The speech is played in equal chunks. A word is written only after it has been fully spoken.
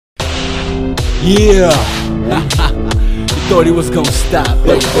Yeah. You thought he was gonna stop.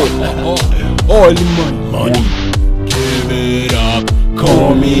 All the money. Give it up.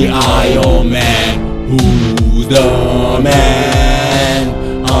 Call me Iron Man. Who's the man?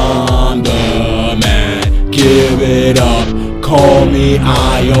 I'm the man. Give it up. Call me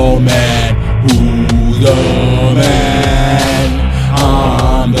Iron Man. Who's the man?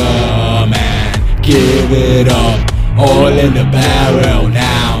 I'm the man. Give it up. All in the barrel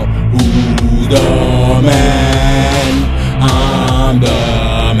now. Who's the man? I'm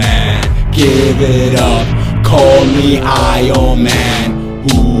the man. Give it up. Call me Iron Man.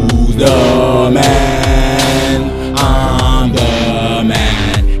 Who's the man? I'm the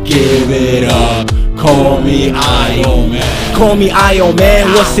man. Give it up. Call me Iron Man. Call me Iron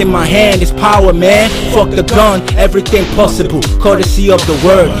Man, what's in my hand is power, man. Fuck the gun, everything possible, courtesy of the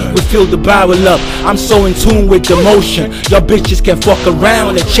word. We fill the barrel up, I'm so in tune with the motion. Your bitches can fuck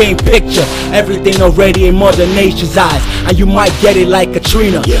around and change picture. Everything already in Mother Nature's eyes, and you might get it like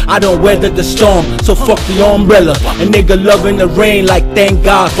Katrina. I don't weather the storm, so fuck the umbrella. A nigga loving the rain like thank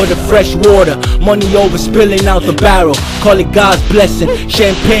God for the fresh water. Money over spilling out the barrel, call it God's blessing.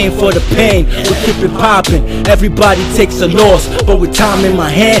 Champagne for the pain, we keep it popping. Everybody takes a loss, but with time in my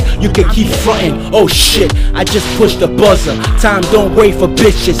hand, you can keep fronting. Oh shit, I just pushed the buzzer. Time don't wait for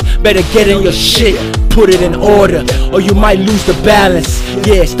bitches, better get in your shit, put it in order, or you might lose the balance.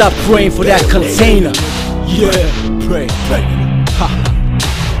 Yeah, stop praying for that container. Yeah, pray.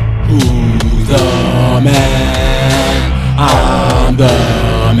 Who's the man? I'm the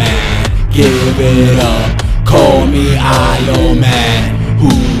man. Give it up, call me Iron Man.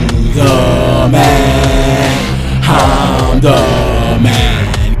 Who's the man? I'm the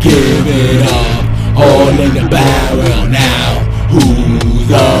man. Give it up, all in the barrel now. Who's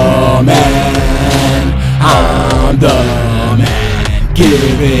the man? I'm the man.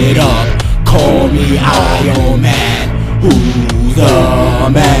 Give it up, call me Iron Man. Who's the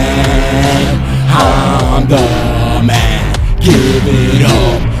man? I'm the man. Give it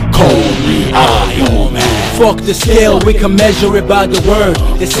up, call me Iron Man. Fuck the scale, we can measure it by the word.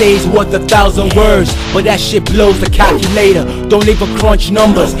 They say it's worth 1,000 words, but that shit blows the calculator. Don't even crunch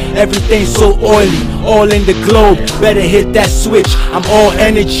numbers, everything's so oily, all in the globe. Better hit that switch, I'm all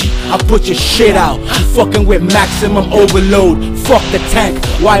energy, I put your shit out. You fucking with maximum overload. Fuck the tank,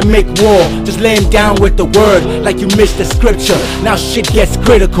 why make war? Just lay him down with the word, like you missed the scripture. Now shit gets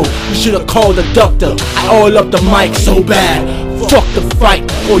critical, you should've called the doctor. I all up the mic so bad. Fuck the fight,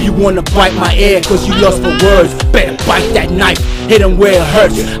 or you wanna bite my ear cause you lost for words. Better bite that knife, hit him where it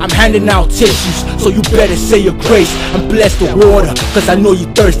hurts. I'm handing out tissues, so you better say your grace and bless the water, cause I know you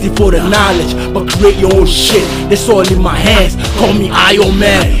thirsty for the knowledge. But create your own shit, that's all in my hands. Call me Iron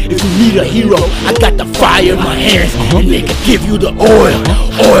Man, if you need a hero, I got the fire in my hands. And they can give you the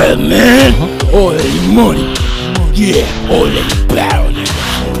oil, man. Oil and money, yeah, oil in the barrel,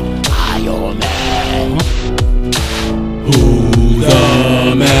 Iron Man. Who's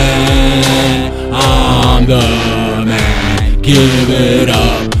the man? I'm the man. Give it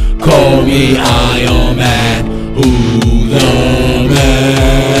up, call me Iron Man. Who's the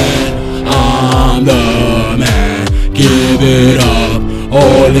man? I'm the man. Give it up,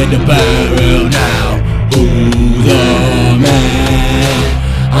 all in the barrel now. Who's the man?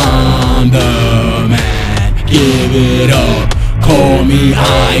 I'm the man. Give it up, call me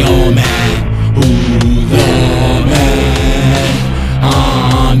Iron Man. Who's the man?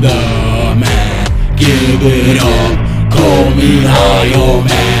 I'm the man. Give it up, call me Iron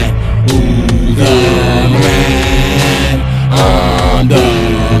Man. Who's the man? I'm the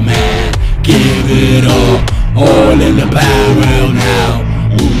man. Give it up, all in the barrel now.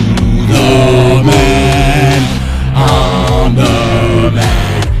 Who's the man? I'm the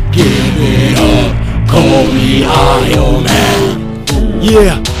man. Give it up, call me Iron Man.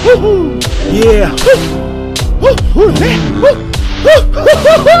 Yeah, yeah. Who the man?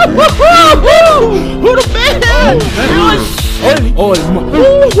 Who the man? Oily.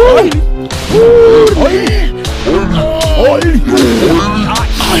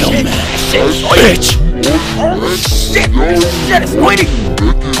 Iron Man. Bitch. Shit, it's waiting.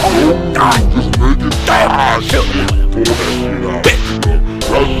 God. Damn. Bitch.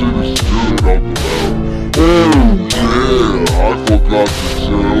 Oh yeah, I forgot to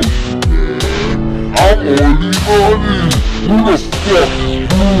tell you, man. I'm only money. Who the fuck is you,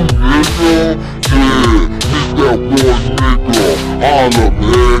 nigga? Yeah, hit that boy, nigga. Holla,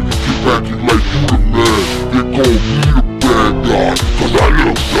 man. Get back in like you the man. They call me the bad guy, cause I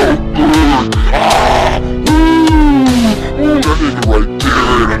look so good. That nigga right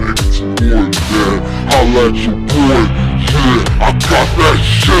there, that nigga too good, man. Holla at your boy. Yeah, I got that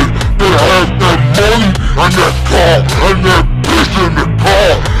shit. Better have that and that cock, and that bitch in the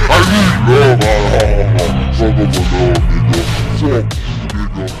car. I need love, fuck up a love, nigga. Fuck